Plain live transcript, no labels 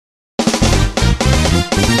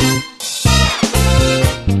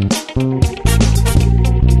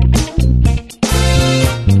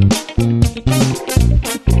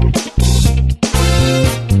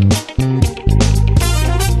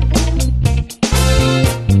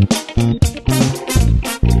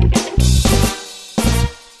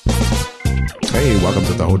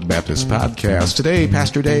Podcast. Today,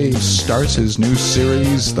 Pastor Dave starts his new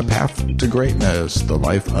series, The Path to Greatness, The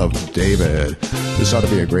Life of David. This ought to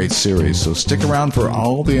be a great series, so stick around for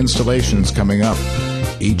all the installations coming up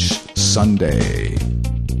each Sunday.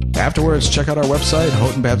 Afterwards, check out our website,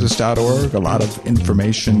 houghtonbaptist.org. A lot of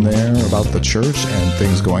information there about the church and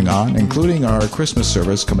things going on, including our Christmas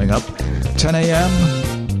service coming up 10 a.m.,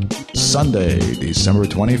 Sunday, December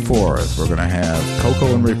 24th. We're going to have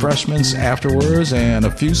cocoa and refreshments afterwards and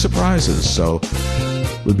a few surprises, so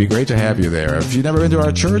it would be great to have you there. If you've never been to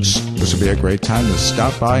our church, this would be a great time to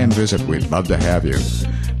stop by and visit. We'd love to have you.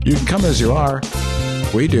 You can come as you are.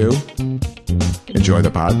 We do. Enjoy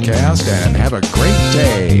the podcast and have a great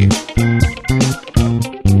day.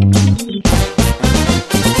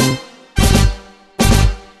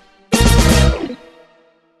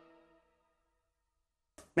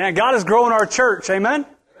 Man, God is growing our church, amen?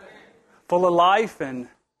 Full of life and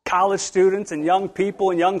college students and young people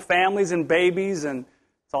and young families and babies, and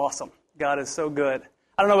it's awesome. God is so good.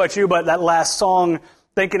 I don't know about you, but that last song,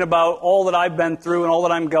 thinking about all that I've been through and all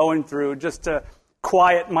that I'm going through, just to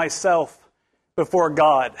quiet myself before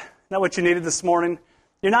God. Isn't that what you needed this morning?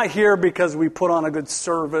 You're not here because we put on a good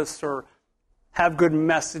service or have good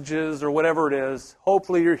messages or whatever it is.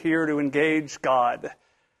 Hopefully you're here to engage God,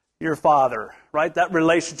 your Father, right? That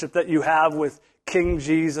relationship that you have with King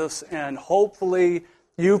Jesus, and hopefully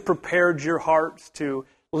you've prepared your hearts to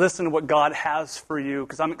listen to what God has for you,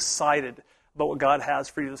 because I'm excited about what God has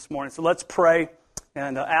for you this morning. So let's pray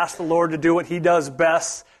and ask the Lord to do what He does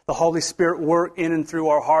best, the Holy Spirit work in and through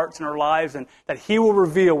our hearts and our lives, and that He will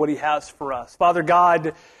reveal what He has for us. Father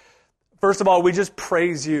God, first of all, we just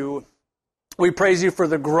praise You. We praise You for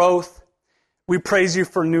the growth. We praise You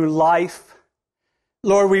for new life.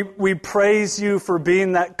 Lord, we praise You for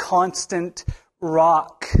being that constant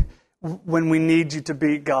rock when we need You to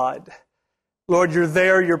be, God. Lord, You're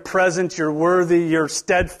there, You're present, You're worthy, You're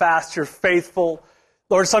steadfast, You're faithful.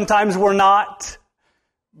 Lord, sometimes we're not,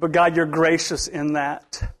 but God, You're gracious in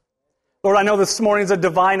that. Lord, I know this morning is a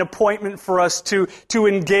divine appointment for us to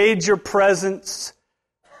engage Your presence,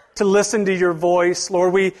 to listen to Your voice.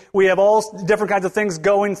 Lord, we have all different kinds of things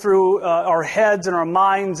going through our heads and our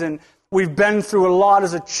minds, and we've been through a lot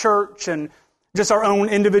as a church and just our own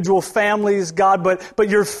individual families, God, but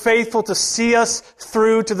You're faithful to see us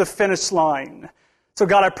through to the finish line. So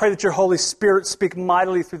God, I pray that Your Holy Spirit speak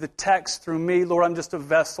mightily through the text, through me. Lord, I'm just a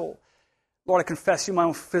vessel. Lord, I confess You my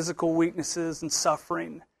own physical weaknesses and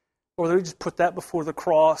suffering. Lord, let me just put that before the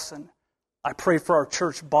cross, and I pray for our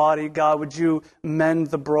church body. God, would You mend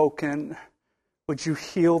the broken? Would You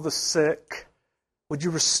heal the sick? Would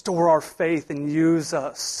You restore our faith and use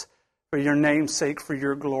us for Your name's sake, for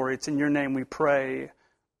Your glory? It's in Your name we pray.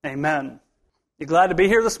 Amen. You glad to be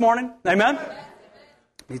here this morning? Amen?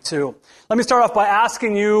 Me too. Let me start off by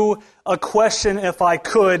asking you a question, if I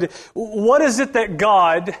could. What is it that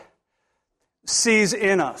God sees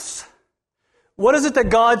in us? What is it that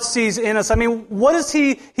God sees in us? I mean, what is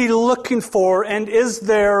He looking for, and is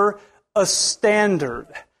there a standard?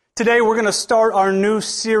 Today we're going to start our new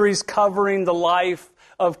series covering the life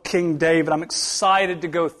of King David. I'm excited to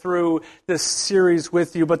go through this series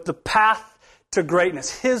with you, but the path to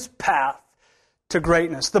greatness, his path to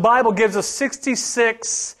greatness. The Bible gives us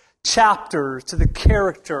 66 chapters to the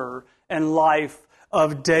character and life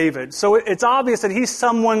of David. So it's obvious that he's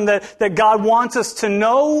someone that God wants us to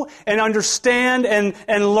know and understand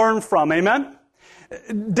and learn from. Amen?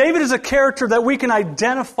 David is a character that we can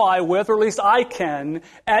identify with, or at least I can,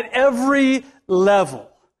 at every level.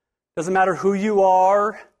 Doesn't matter who you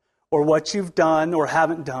are or what you've done or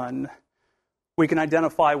haven't done, we can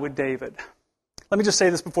identify with David. Let me just say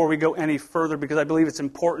this before we go any further, because I believe it's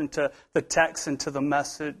important to the text and to the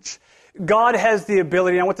message. God has the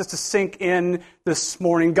ability, and I want this to sink in this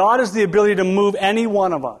morning, God has the ability to move any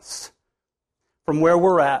one of us from where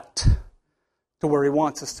we're at to where He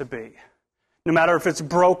wants us to be. No matter if it's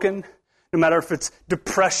broken, no matter if it's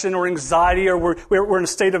depression or anxiety, or we're in a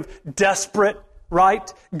state of desperate,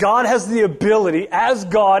 right? God has the ability, as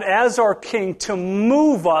God, as our King, to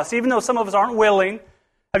move us, even though some of us aren't willing.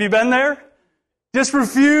 Have you been there? Just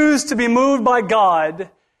refuse to be moved by God.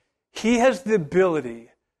 He has the ability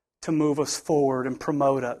to move us forward and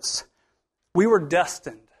promote us. We were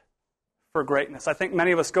destined for greatness. I think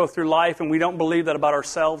many of us go through life and we don't believe that about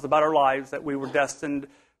ourselves, about our lives, that we were destined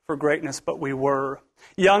for greatness, but we were.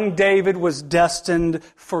 Young David was destined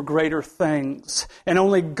for greater things, and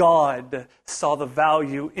only God saw the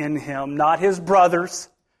value in him. Not his brothers,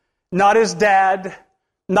 not his dad,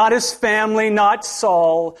 not his family, not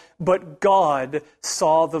Saul, but God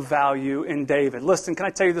saw the value in David. Listen, can I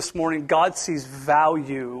tell you this morning, God sees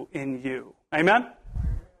value in you. Amen?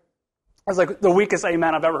 That's like the weakest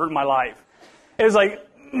amen I've ever heard in my life. It was like,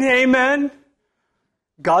 amen.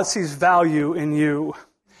 God sees value in you.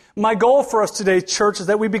 My goal for us today, church, is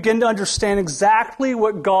that we begin to understand exactly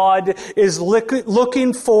what God is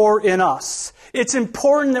looking for in us. It's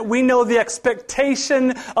important that we know the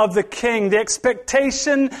expectation of the King, the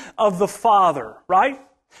expectation of the Father, right?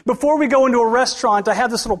 Before we go into a restaurant, I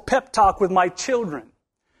have this little pep talk with my children.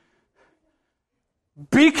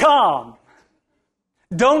 Be calm.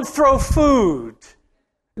 Don't throw food.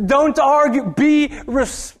 Don't argue. Be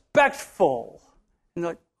respectful. And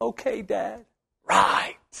they're like, okay, Dad.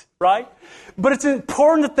 Right? But it's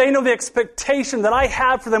important that they know the expectation that I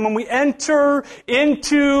have for them when we enter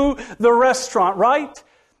into the restaurant, right?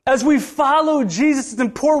 As we follow Jesus, it's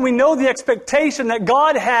important we know the expectation that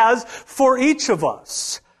God has for each of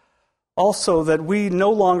us. Also, that we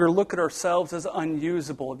no longer look at ourselves as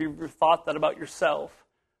unusable. Have you ever thought that about yourself?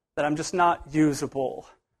 That I'm just not usable.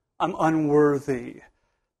 I'm unworthy.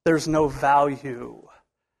 There's no value.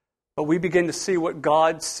 But we begin to see what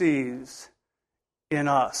God sees in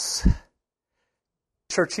us.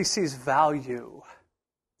 Church, He sees value.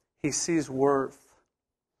 He sees worth.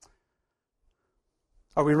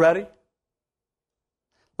 Are we ready?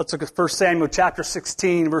 Let's look at 1 Samuel chapter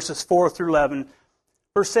 16, verses 4 through 11.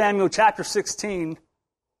 1 Samuel chapter 16,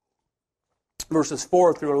 verses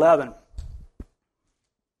 4 through 11.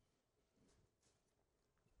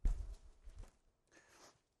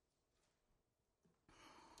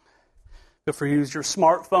 If you use your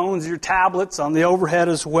smartphones, your tablets on the overhead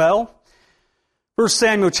as well. 1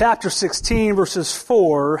 Samuel chapter 16, verses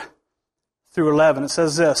 4 through 11. It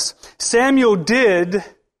says this, Samuel did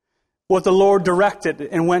what the Lord directed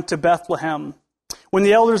and went to Bethlehem. When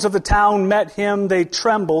the elders of the town met him, they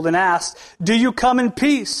trembled and asked, "Do you come in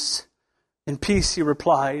peace?" "In peace," he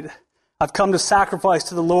replied. "I've come to sacrifice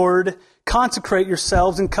to the Lord. Consecrate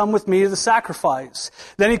yourselves and come with me to the sacrifice."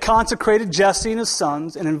 Then he consecrated Jesse and his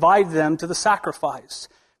sons and invited them to the sacrifice.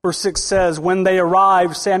 Verse 6 says, when they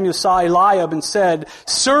arrived, Samuel saw Eliab and said,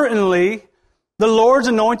 "Certainly the Lord's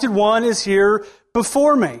anointed one is here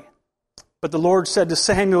before me." But the Lord said to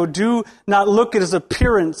Samuel, "Do not look at his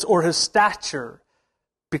appearance or his stature,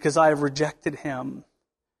 because I have rejected him.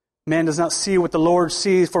 Man does not see what the Lord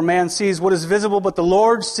sees, for man sees what is visible, but the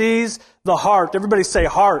Lord sees the heart." Everybody say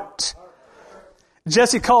heart.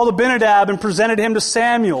 Jesse called Abinadab and presented him to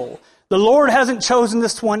Samuel. "The Lord hasn't chosen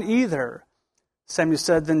this one either." Samuel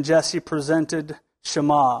said, then Jesse presented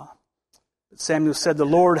Shammah. Samuel said, "The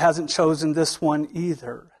Lord hasn't chosen this one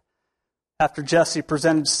either." After Jesse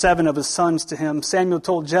presented 7 of his sons to him, Samuel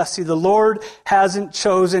told Jesse, "The Lord hasn't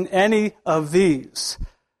chosen any of these."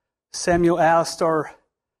 Samuel asked, "Are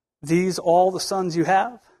these all the sons you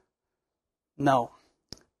have?" "No.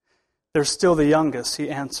 They're still the youngest," he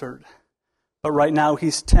answered. "But right now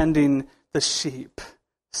he's tending the sheep."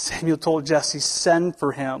 Samuel told Jesse, "Send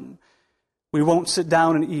for him. We won't sit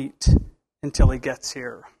down and eat until he gets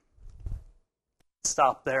here."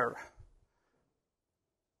 Stop there.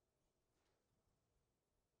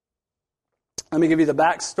 Let me give you the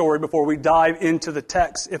backstory before we dive into the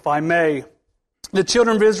text, if I may. The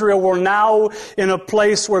children of Israel were now in a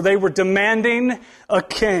place where they were demanding a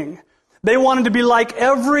king. They wanted to be like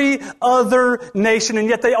every other nation, and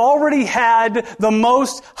yet they already had the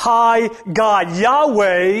Most High God,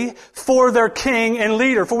 Yahweh, for their king and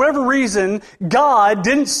leader. For whatever reason, God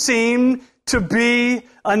didn't seem to be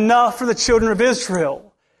enough for the children of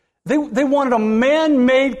Israel. They wanted a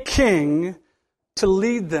man-made king to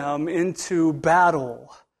lead them into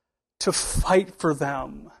battle, to fight for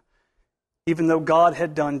them, even though God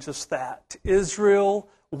had done just that. Israel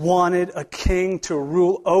wanted a king to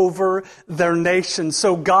rule over their nation.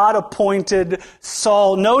 So God appointed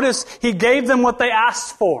Saul. Notice He gave them what they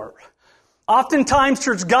asked for. Oftentimes,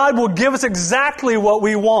 church, God will give us exactly what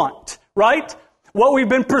we want, right? What we've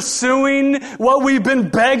been pursuing, what we've been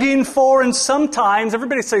begging for, and sometimes,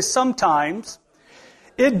 everybody say sometimes,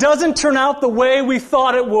 it doesn't turn out the way we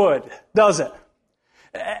thought it would, does it?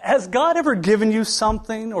 Has God ever given you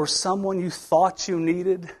something or someone you thought you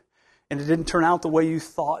needed, and it didn't turn out the way you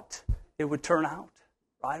thought it would turn out?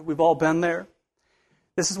 Right? We've all been there.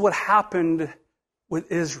 This is what happened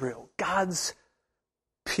with Israel, God's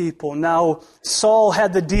people. Now, Saul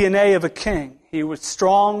had the DNA of a king. He was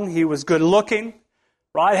strong. He was good looking.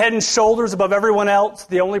 right? Head and shoulders above everyone else.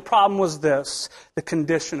 The only problem was this, the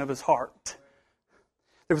condition of his heart.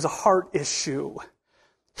 There was a heart issue.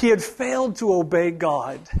 He had failed to obey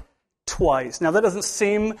God twice. Now, that doesn't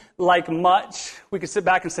seem like much. We could sit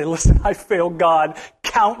back and say, listen, I failed God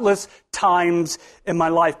countless times in my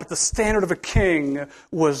life, but the standard of a king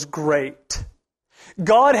was great.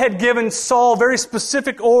 God had given Saul very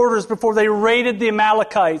specific orders before they raided the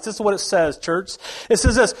Amalekites. This is what it says, church. It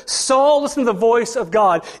says this, Saul, listen to the voice of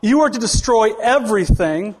God. You are to destroy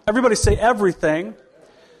everything. Everybody say everything.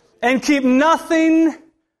 And keep nothing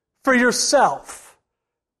for yourself.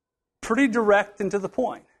 Pretty direct and to the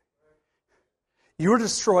point. You are to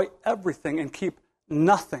destroy everything and keep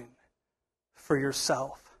nothing for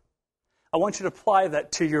yourself. I want you to apply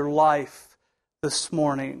that to your life this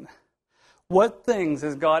morning. What things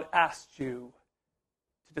has God asked you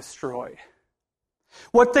to destroy?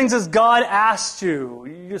 What things has God asked you,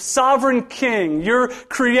 your sovereign king, your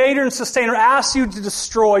creator and sustainer, asked you to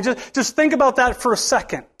destroy? Just think about that for a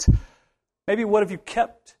second. Maybe what have you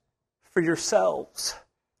kept for yourselves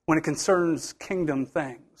when it concerns kingdom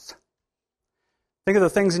things? Think of the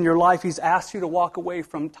things in your life He's asked you to walk away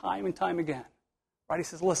from time and time again. Right? He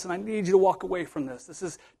says, listen, I need you to walk away from this. This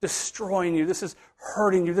is destroying you. This is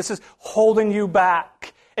hurting you. This is holding you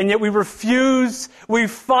back. And yet we refuse. We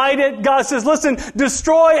fight it. God says, listen,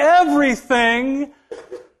 destroy everything.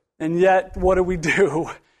 And yet, what do?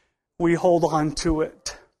 We hold on to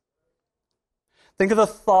it. Think of the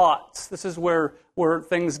thoughts. This is where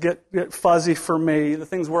things get fuzzy for me. The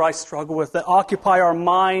things where I struggle with that occupy our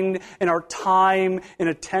mind and our time and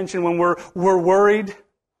attention when we're worried.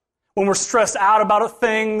 When we're stressed out about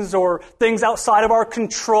things or things outside of our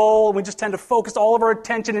control, we just tend to focus all of our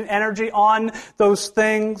attention and energy on those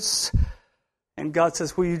things. And God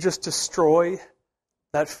says, will you just destroy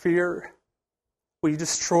that fear? Will you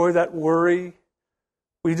destroy that worry?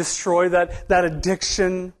 Will you destroy that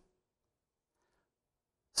addiction?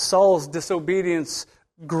 Saul's disobedience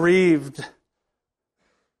grieved.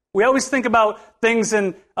 We always think about things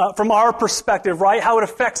from our perspective, right? How it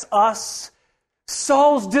affects us.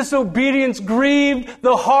 Saul's disobedience grieved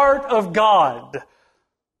the heart of God.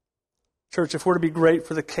 Church, if we're to be great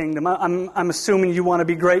for the kingdom, I'm assuming you want to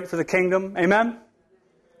be great for the kingdom. Amen?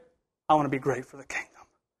 I want to be great for the kingdom.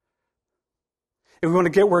 If we want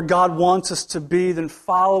to get where God wants us to be, then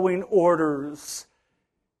following orders,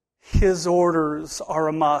 His orders are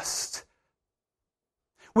a must.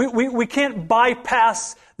 We can't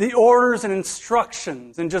bypass the orders and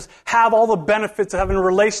instructions and just have all the benefits of having a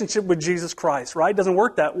relationship with Jesus Christ, right? It doesn't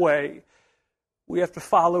work that way. We have to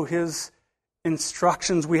follow His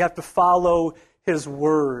instructions. We have to follow His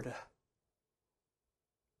Word.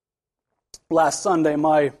 Last Sunday,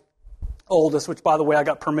 my oldest, which by the way, I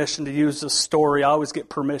got permission to use this story. I always get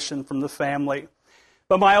permission from the family.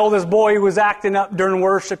 But my oldest boy was acting up during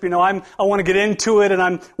worship. I want to get into it, and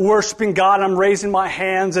I'm worshiping God, and I'm raising my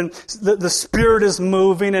hands, and the Spirit is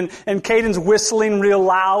moving, and Caden's whistling real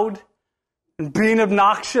loud and being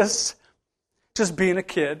obnoxious, just being a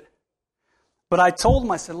kid. But I told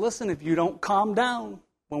him, I said, listen, if you don't calm down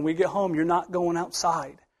when we get home, you're not going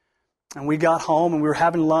outside. And we got home, and we were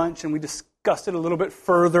having lunch, and we discussed it a little bit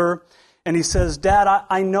further. And he says, Dad,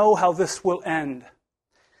 I know how this will end.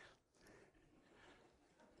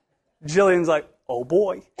 Jillian's like, oh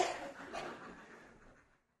boy.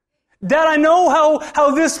 Dad, I know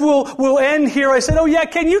how this will end here. I said, oh yeah,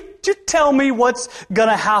 can you tell me what's going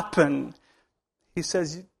to happen? He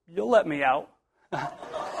says, you'll let me out.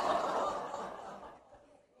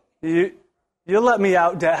 You'll let me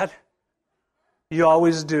out, Dad. You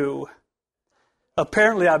always do.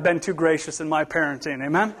 Apparently, I've been too gracious in my parenting.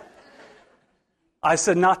 Amen? I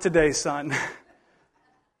said, not today, son.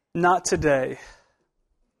 Not today.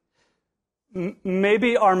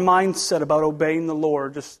 Maybe our mindset about obeying the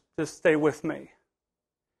Lord, just stay with me.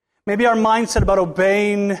 Maybe our mindset about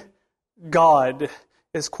obeying God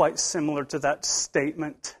is quite similar to that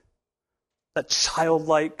statement, that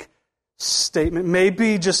childlike statement.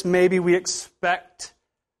 Maybe, just maybe, we expect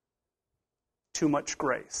too much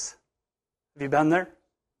grace. Have you been there?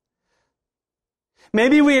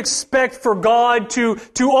 Maybe we expect for God to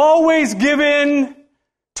always give in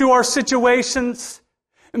to our situations.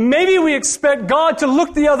 Maybe we expect God to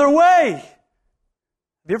look the other way.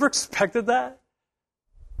 Have you ever expected that?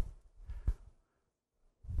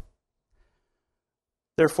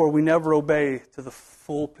 Therefore, we never obey to the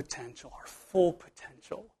full potential, our full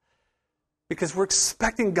potential. Because we're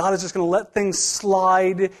expecting God is just going to let things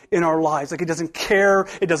slide in our lives. Like He doesn't care,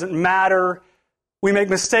 it doesn't matter. We make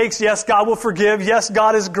mistakes, yes, God will forgive, yes,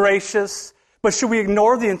 God is gracious. But should we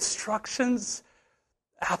ignore the instructions?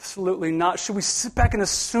 Absolutely not. Should we sit back and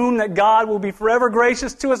assume that God will be forever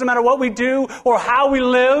gracious to us no matter what we do or how we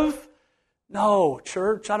live? No,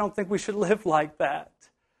 church, I don't think we should live like that.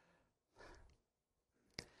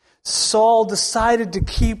 Saul decided to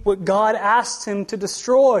keep what God asked him to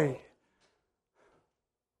destroy.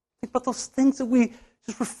 Think about those things that we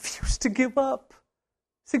just refuse to give up.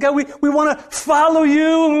 Say, God, we want to follow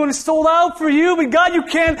you and we want to sold out for you, but God, you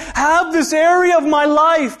can't have this area of my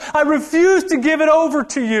life. I refuse to give it over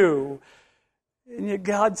to you. And yet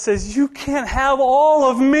God says, you can't have all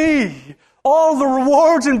of me, all the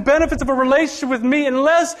rewards and benefits of a relationship with me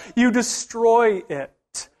unless you destroy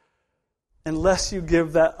it, unless you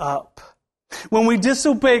give that up. When we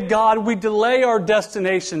disobey God, we delay our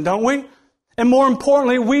destination, don't we? And more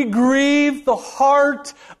importantly, we grieve the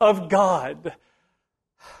heart of God.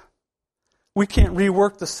 We can't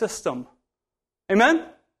rework the system. Amen?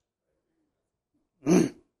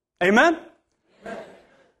 Amen? Amen?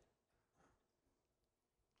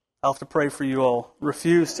 I'll have to pray for you all.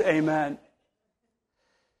 Refuse to amen.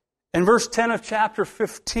 In verse 10 of chapter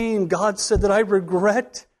 15, God said that I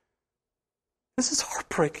regret. This is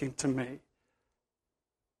heartbreaking to me.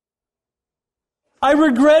 I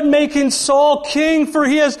regret making Saul king, for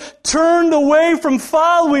he has turned away from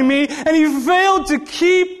following me, and he failed to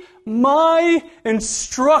keep my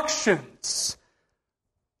instructions.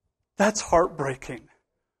 That's heartbreaking.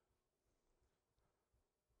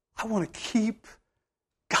 I want to keep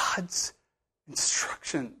God's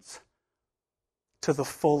instructions to the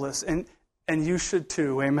fullest. And you should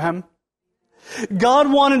too. Amen?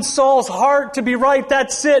 God wanted Saul's heart to be right.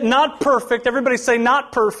 That's it. Not perfect. Everybody say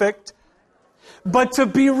not perfect. But to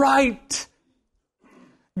be right.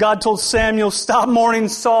 God told Samuel, stop mourning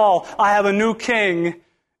Saul. I have a new king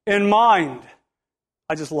in mind.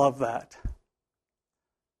 I just love that.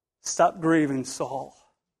 Stop grieving Saul.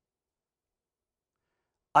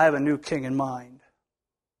 I have a new king in mind.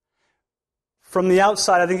 From the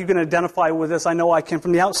outside, I think you can identify with this. I know I can.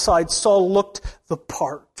 From the outside, Saul looked the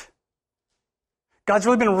part. God's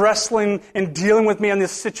really been wrestling and dealing with me on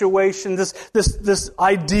this situation, this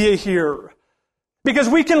idea here. Because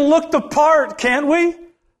we can look the part, can't we?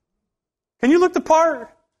 Can you look the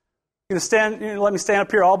part? You let me stand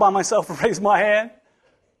up here all by myself and raise my hand?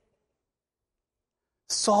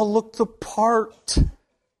 Saul looked the part.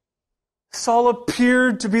 Saul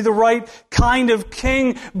appeared to be the right kind of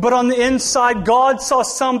king, but on the inside, God saw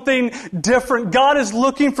something different. God is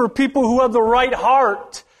looking for people who have the right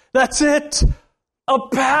heart. That's it. A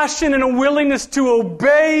passion and a willingness to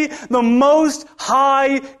obey the Most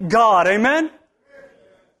High God. Amen?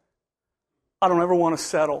 I don't ever want to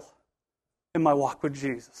settle in my walk with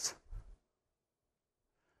Jesus.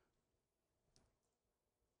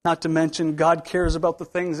 Not to mention, God cares about the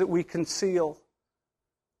things that we conceal.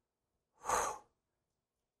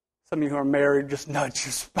 Some of you who are married, just nudge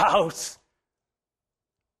your spouse.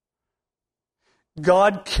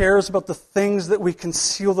 God cares about the things that we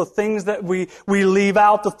conceal, the things that we leave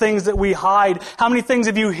out, the things that we hide. How many things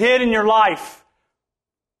have you hid in your life?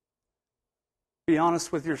 Be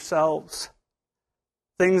honest with yourselves.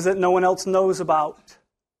 Things that no one else knows about.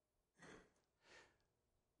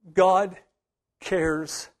 God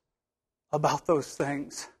cares about those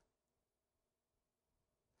things.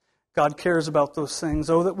 God cares about those things.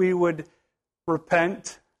 Oh, that we would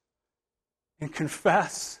repent and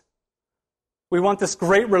confess. We want this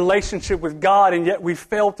great relationship with God, and yet we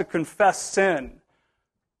fail to confess sin.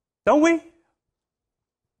 Don't we?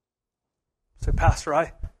 Say, Pastor,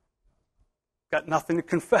 I got nothing to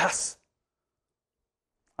confess.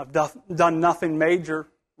 I've done nothing major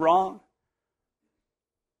wrong.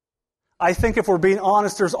 I think if we're being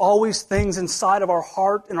honest, there's always things inside of our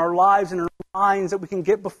heart and our lives and our minds that we can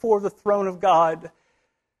get before the throne of God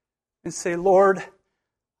and say, Lord,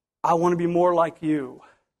 I want to be more like you.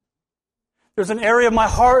 There's an area of my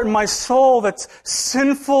heart and my soul that's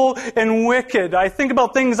sinful and wicked. I think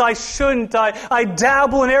about things I shouldn't. I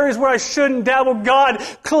dabble in areas where I shouldn't dabble. God,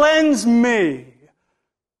 cleanse me.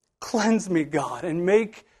 Cleanse me, God, and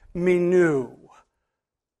make me new.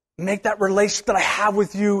 Make that relationship that I have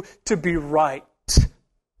with you to be right.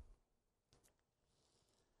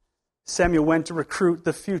 Samuel went to recruit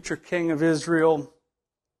the future king of Israel.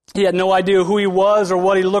 He had no idea who he was or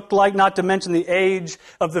what he looked like, not to mention the age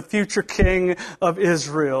of the future king of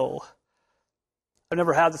Israel. I've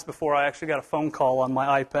never had this before. I actually got a phone call on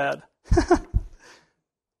my iPad.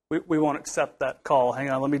 We won't accept that call. Hang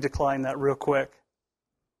on, let me decline that real quick.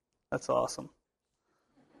 That's awesome.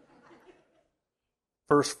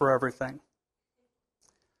 First for everything.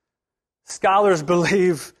 Scholars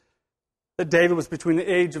believe that David was between the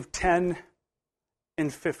age of 10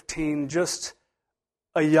 and 15, just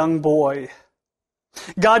a young boy.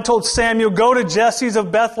 God told Samuel, go to Jesse's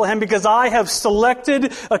of Bethlehem because I have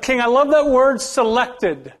selected a king. I love that word,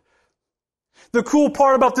 selected. The cool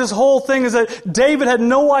part about this whole thing is that David had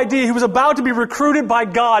no idea he was about to be recruited by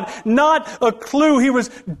God. Not a clue. He was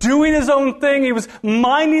doing his own thing. He was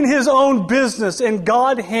minding his own business. And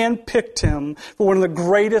God handpicked him for one of the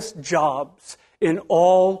greatest jobs in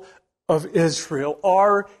all of Israel.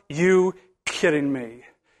 Are you kidding me?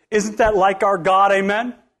 Isn't that like our God?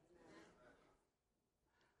 Amen?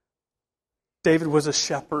 David was a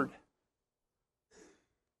shepherd.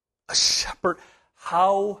 A shepherd.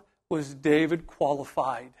 How was David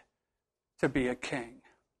qualified to be a king?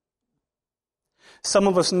 Some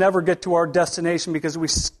of us never get to our destination because we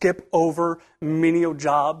skip over menial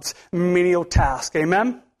jobs, menial tasks.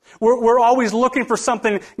 Amen? We're always looking for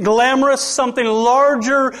something glamorous, something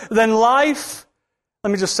larger than life.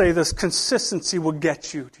 Let me just say this, consistency will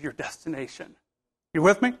get you to your destination. You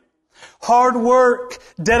with me? Hard work,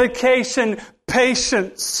 dedication,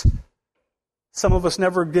 patience. Some of us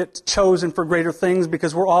never get chosen for greater things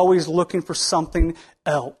because we're always looking for something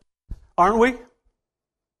else. Aren't we?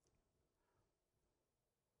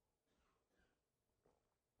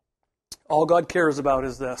 All God cares about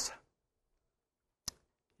is this: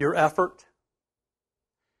 your effort,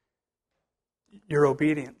 your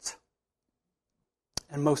obedience,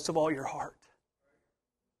 and most of all, your heart.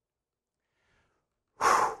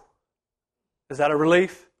 Whew. Is that a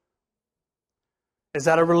relief? Is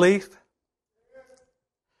that a relief?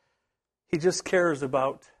 He just cares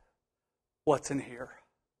about what's in here.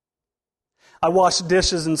 I washed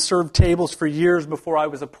dishes and served tables for years before I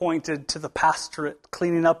was appointed to the pastorate,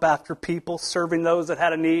 cleaning up after people, serving those that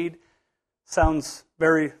had a need. Sounds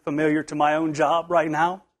very familiar to my own job right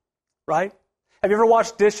now, right? Have you ever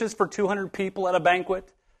washed dishes for 200 people at a banquet?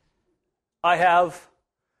 I have.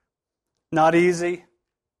 Not easy.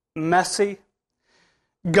 Messy.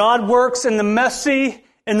 God works in the messy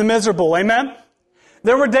and the miserable. Amen?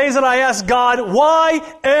 There were days that I asked God, why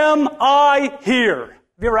am I here?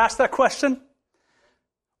 Have you ever asked that question?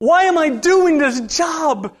 Why am I doing this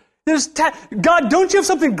job? God, don't you have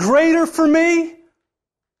something greater for me? I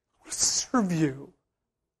want to serve you.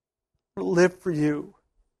 I want to live for you.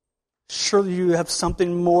 Surely you have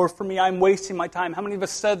something more for me. I'm wasting my time. How many of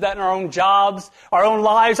us said that in our own jobs, our own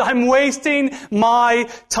lives? I'm wasting my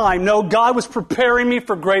time. No, God was preparing me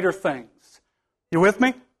for greater things. You with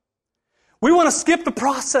me? We want to skip the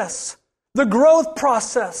process, the growth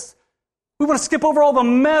process. We want to skip over all the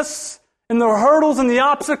mess and the hurdles and the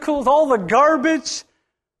obstacles, all the garbage,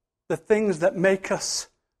 the things that make us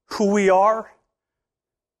who we are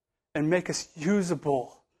and make us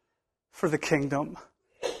usable for the kingdom.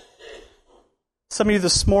 Some of you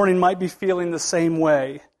this morning might be feeling the same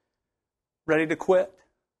way. Ready to quit?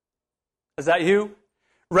 Is that you?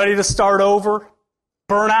 Ready to start over?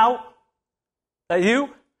 Burn out? Is that you?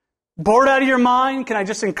 Bored out of your mind? Can I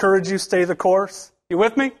just encourage you, stay the course? You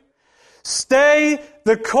with me? Stay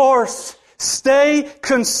the course. Stay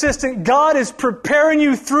consistent. God is preparing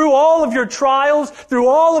you through all of your trials, through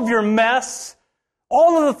all of your mess,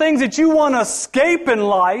 all of the things that you want to escape in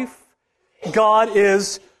life. God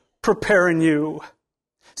is preparing you.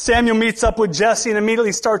 Samuel meets up with Jesse and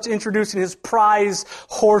immediately starts introducing his prize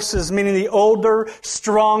horses, meaning the older,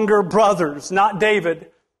 stronger brothers. Not David.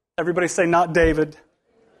 Everybody say, not David.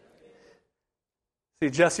 See,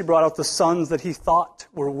 Jesse brought out the sons that he thought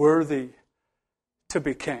were worthy to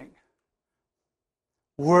be king.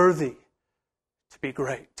 Worthy to be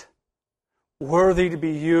great. Worthy to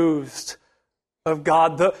be used of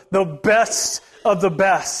God. The best of the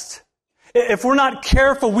best. If we're not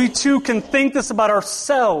careful, we too can think this about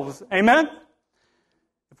ourselves. Amen?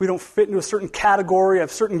 If we don't fit into a certain category,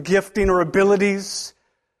 have certain gifting or abilities,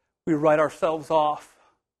 we write ourselves off.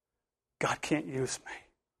 God can't use me.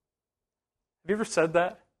 Have you ever said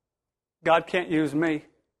that? God can't use me.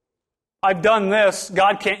 I've done this.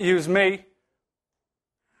 God can't use me.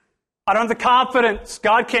 I don't have the confidence.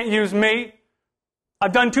 God can't use me.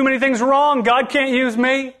 I've done too many things wrong. God can't use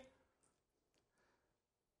me.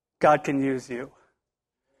 God can use you.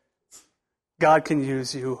 God can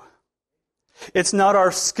use you. It's not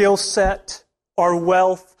our skill set, our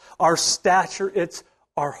wealth, our stature. It's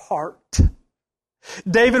our heart.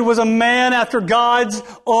 David was a man after God's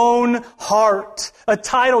own heart. A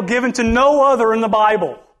title given to no other in the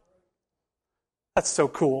Bible. That's so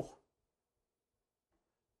cool.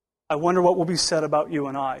 I wonder what will be said about you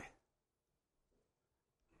and I.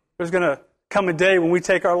 There's going to come a day when we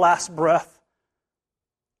take our last breath.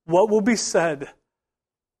 What will be said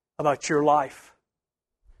about your life,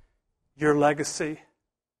 your legacy,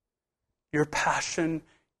 your passion,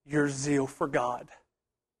 your zeal for God?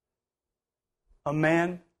 a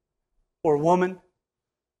man or woman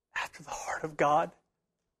after the heart of God?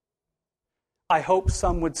 I hope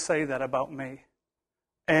some would say that about me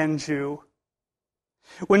and you.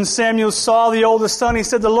 When Samuel saw the oldest son, he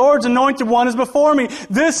said, "The Lord's anointed one is before me.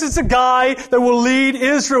 This is the guy that will lead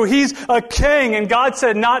Israel. He's a king." And God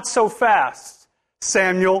said, "Not so fast,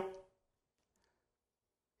 Samuel.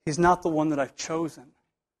 He's not the one that I've chosen."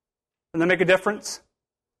 Doesn't that make a difference?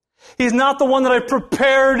 He's not the one that I've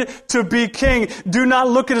prepared to be king. Do not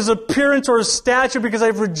look at his appearance or his stature, because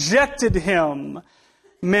I've rejected him.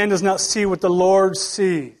 Man does not see what the Lord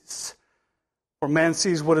sees. For man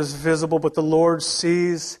sees what is visible, but the Lord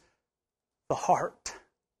sees the heart.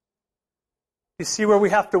 You see where we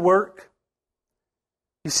have to work?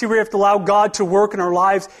 You see where we have to allow God to work in our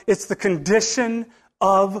lives? It's the condition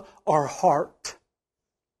of our heart.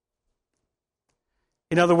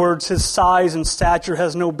 In other words, his size and stature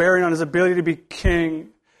has no bearing on his ability to be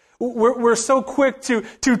king. We're so quick to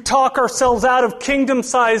talk ourselves out of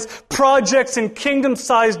kingdom-sized projects and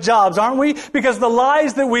kingdom-sized jobs, aren't we? Because the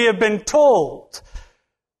lies that we have been told.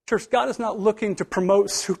 Church, God is not looking to promote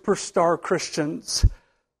superstar Christians.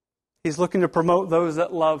 He's looking to promote those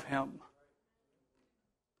that love Him.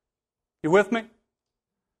 You with me?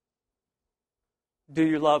 Do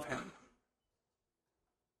you love Him?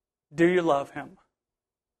 Do you love Him?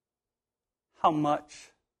 How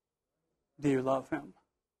much do you love Him?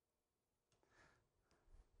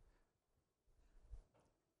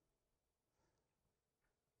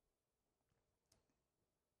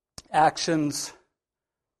 Actions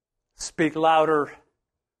speak louder.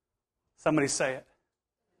 Somebody say it.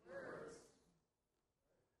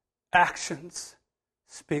 Actions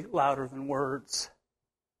speak louder than words.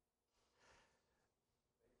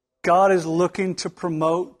 God is looking to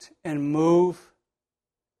promote and move,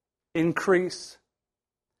 increase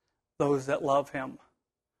those that love Him.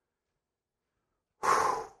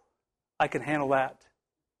 Whew. I can handle that.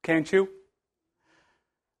 Can't you?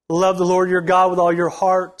 Love the Lord your God with all your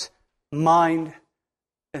heart, mind,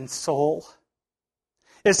 and soul.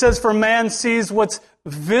 It says, for man sees what's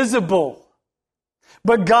visible,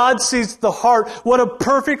 but God sees the heart. What a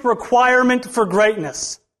perfect requirement for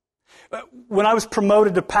greatness. When I was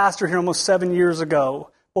promoted to pastor here almost 7 years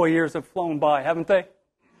ago, boy, years have flown by, haven't they?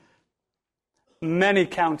 Many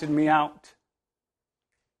counted me out.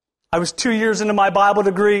 I was 2 years into my Bible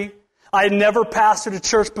degree. I had never pastored a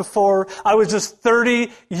church before. I was just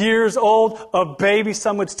 30 years old, a baby.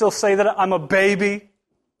 Some would still say that I'm a baby.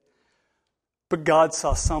 But God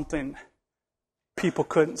saw something people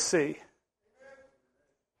couldn't see.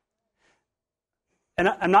 And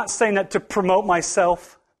I'm not saying that to promote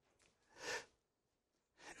myself.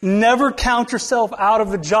 Never count yourself out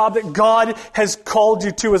of the job that God has called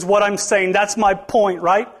you to, is what I'm saying. That's my point,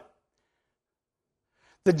 right?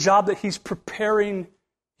 The job that He's preparing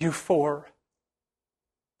you for.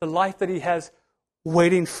 The life that He has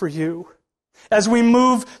waiting for you. As we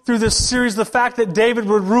move through this series, the fact that David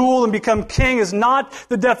would rule and become king is not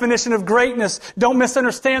the definition of greatness. Don't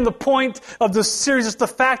misunderstand the point of this series. It's the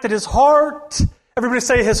fact that his heart, everybody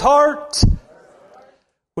say his heart,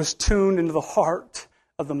 was tuned into the heart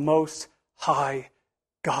of the Most High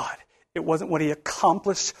God. It wasn't what he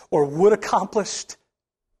accomplished or would accomplish.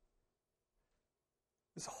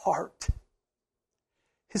 His heart.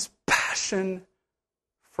 His passion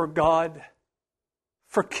for God,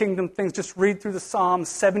 for kingdom things. Just read through the Psalms,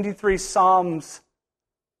 73 Psalms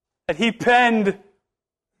that he penned.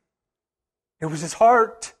 It was his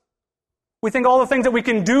heart. We think all the things that we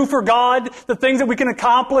can do for God, the things that we can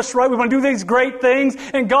accomplish, right? We want to do these great things,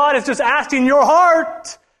 and God is just asking your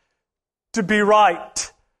heart to be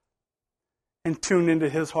right and tune into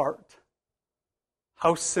His heart.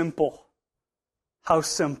 How simple. How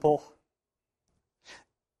simple.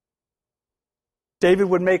 David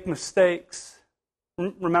would make mistakes.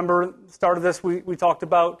 Remember, at the start of this, we talked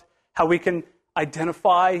about how we can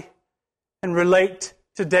identify and relate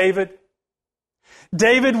to David.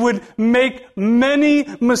 David would make many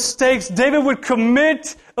mistakes. David would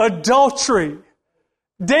commit adultery.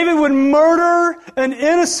 David would murder an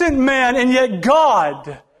innocent man, and yet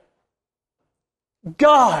God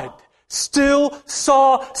still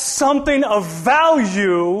saw something of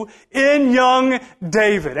value in young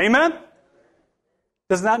David. Amen?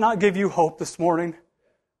 Does that not give you hope this morning?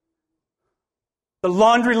 The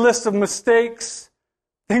laundry list of mistakes,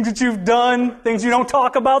 things that you've done, things you don't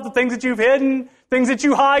talk about, the things that you've hidden, things that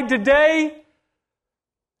you hide today,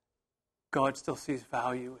 God still sees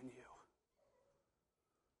value in you.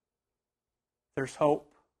 There's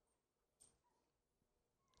hope.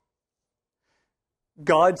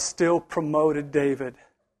 God still promoted David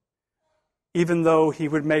even though he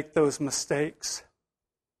would make those mistakes,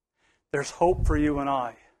 there's hope for you and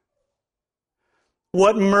I.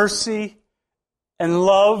 What mercy and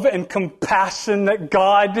love and compassion that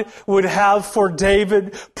God would have for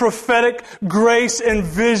David. Prophetic grace and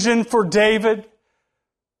vision for David.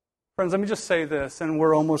 Friends, let me just say this, and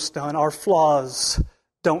we're almost done. Our flaws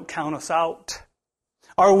don't count us out.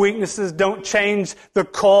 Our weaknesses don't change the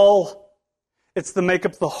call. It's the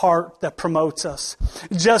makeup of the heart that promotes us.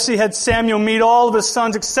 Jesse had Samuel meet all of his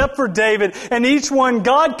sons except for David, and each one,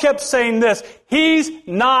 God kept saying this, he's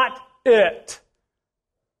not it.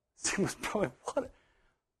 Sam was probably, what?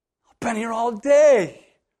 I've been here all day.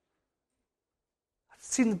 I've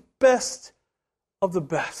seen the best of the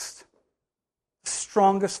best. The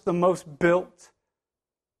strongest, the most built.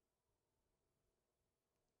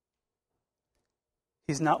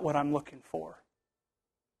 He's not what I'm looking for.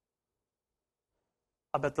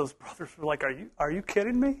 I bet those brothers were like, are you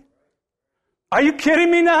kidding me? Are you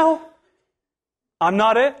kidding me now? I'm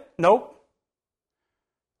not it? Nope.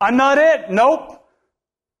 I'm not it? Nope.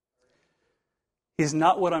 He's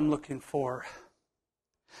not what I'm looking for.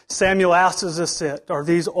 Samuel asks, is this it? Are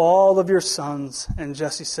these all of your sons? And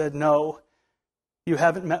Jesse said, no, you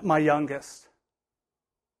haven't met my youngest.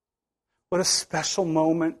 What a special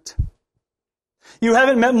moment. You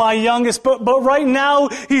haven't met my youngest, but right now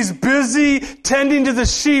he's busy tending to the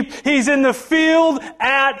sheep. He's in the field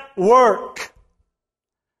at work.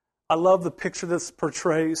 I love the picture this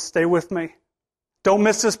portrays. Stay with me. Don't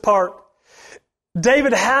miss this part.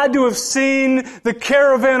 David had to have seen the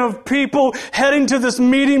caravan of people heading to this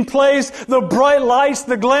meeting place, the bright lights,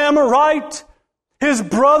 the glamour, right? His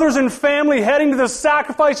brothers and family heading to the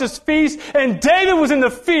sacrifices feast, and David was in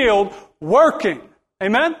the field working.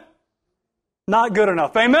 Amen? Not good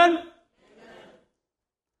enough. Amen? Amen.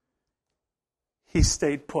 He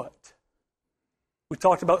stayed put. We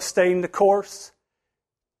talked about staying the course.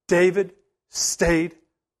 David stayed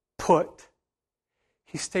put.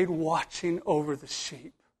 He stayed watching over the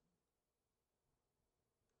sheep.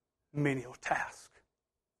 Menial task.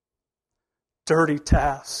 Dirty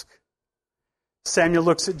task. Samuel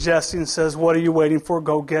looks at Jesse and says, what are you waiting for?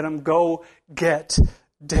 Go get him. Go get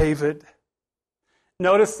David.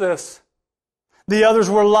 Notice this. The others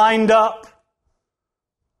were lined up,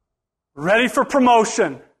 ready for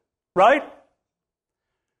promotion, right?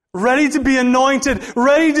 Ready to be anointed,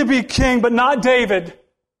 ready to be king, but not David.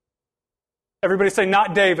 Everybody say,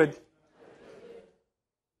 not David.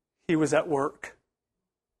 He was at work.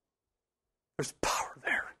 There's power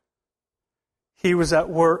there. He was at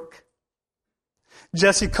work.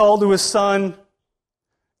 Jesse called to his son,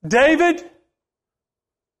 David,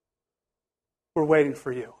 we're waiting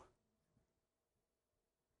for you.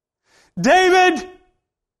 David,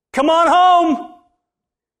 come on home.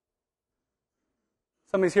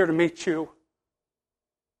 Somebody's here to meet you.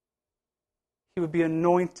 He would be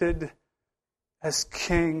anointed as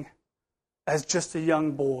king, as just a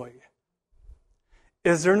young boy.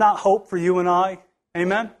 Is there not hope for you and I?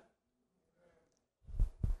 Amen?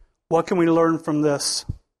 What can we learn from this?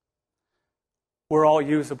 We're all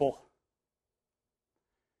usable.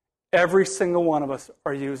 Every single one of us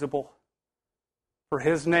are usable. For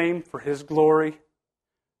His name, for His glory,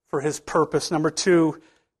 for His purpose. Number 2,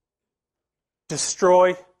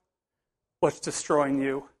 destroy what's destroying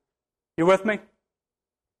you. You with me?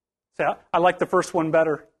 See, I like the first one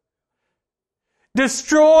better.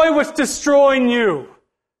 Destroy what's destroying you.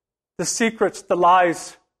 The secrets, the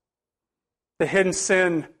lies, the hidden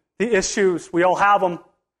sin, the issues. We all have them.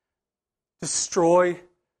 Destroy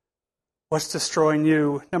what's destroying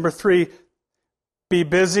you. Number 3, be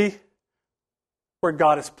busy where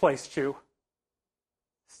God has placed you.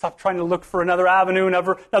 Stop trying to look for another avenue,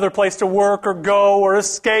 another place to work or go or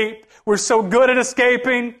escape. We're so good at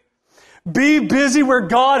escaping. Be busy where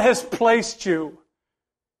God has placed you.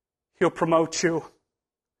 He'll promote you.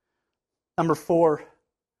 Number 4,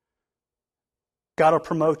 God will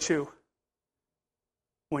promote you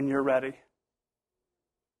when you're ready.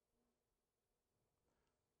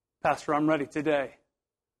 Pastor, I'm ready today.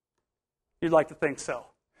 You'd like to think so.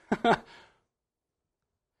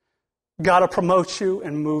 God will promote you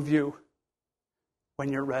and move you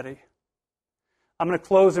when you're ready. I'm going to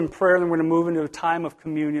close in prayer, and then we're going to move into a time of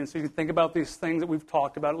communion. So you can think about these things that we've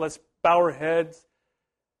talked about. Let's bow our heads,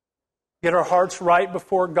 get our hearts right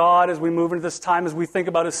before God as we move into this time, as we think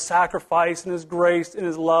about His sacrifice and His grace and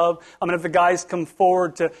His love. I'm going to have the guys come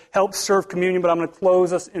forward to help serve communion, but I'm going to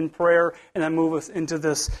close us in prayer and then move us into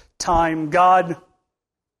this time. God,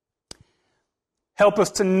 help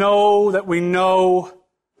us to know that we know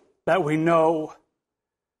that we know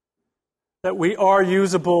that we are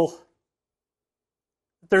usable.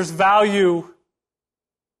 there's value.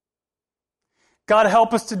 God,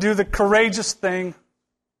 help us to do the courageous thing,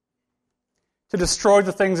 to destroy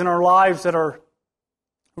the things in our lives that are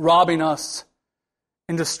robbing us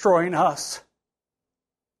and destroying us.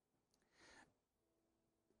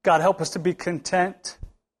 God, help us to be content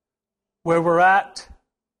where we're at.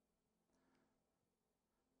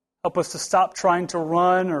 Help us to stop trying to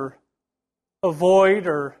run or avoid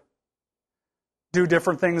or do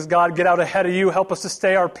different things. God, get out ahead of you. Help us to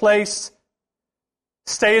stay our place.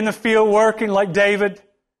 Stay in the field working like David,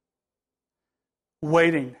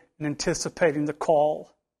 waiting and anticipating the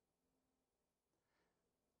call.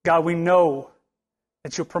 God, we know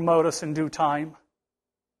that you'll promote us in due time.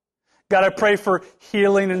 God, I pray for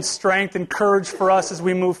healing and strength and courage for us as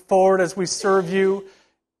we move forward, as we serve you.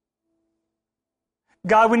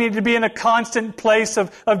 God, we need to be in a constant place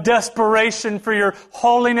of desperation for your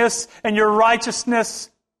holiness and your righteousness.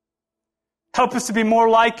 Help us to be more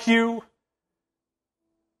like you.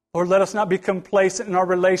 Lord, let us not be complacent in our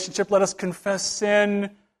relationship. Let us confess sin,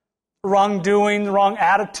 wrongdoing, wrong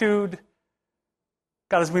attitude.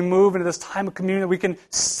 God, as we move into this time of communion, we can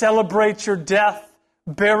celebrate your death,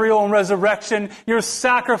 burial, and resurrection, your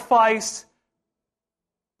sacrifice,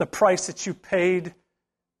 the price that you paid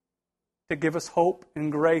to give us hope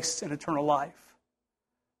and grace and eternal life.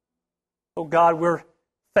 Oh God, we're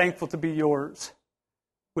thankful to be yours.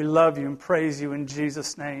 We love you and praise you in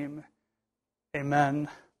Jesus' name. Amen.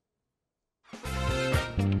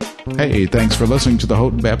 Hey, thanks for listening to the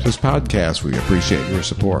Houghton Baptist Podcast. We appreciate your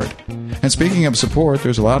support. And speaking of support,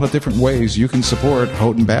 there's a lot of different ways you can support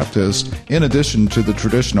Houghton Baptist in addition to the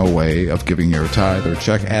traditional way of giving your tithe or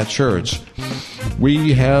check at church.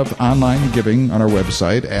 We have online giving on our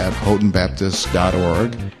website at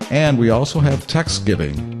houghtonbaptist.org, and we also have text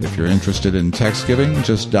giving. If you're interested in text giving,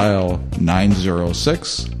 just dial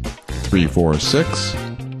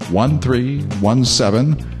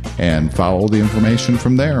 906-346-1317 and follow the information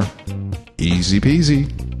from there. Easy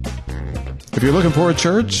peasy. If you're looking for a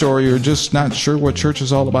church or you're just not sure what church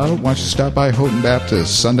is all about, why don't you stop by Houghton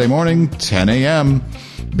Baptist Sunday morning, 10 a.m.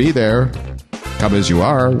 Be there. Come as you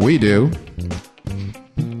are. We do.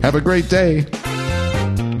 Have a great day.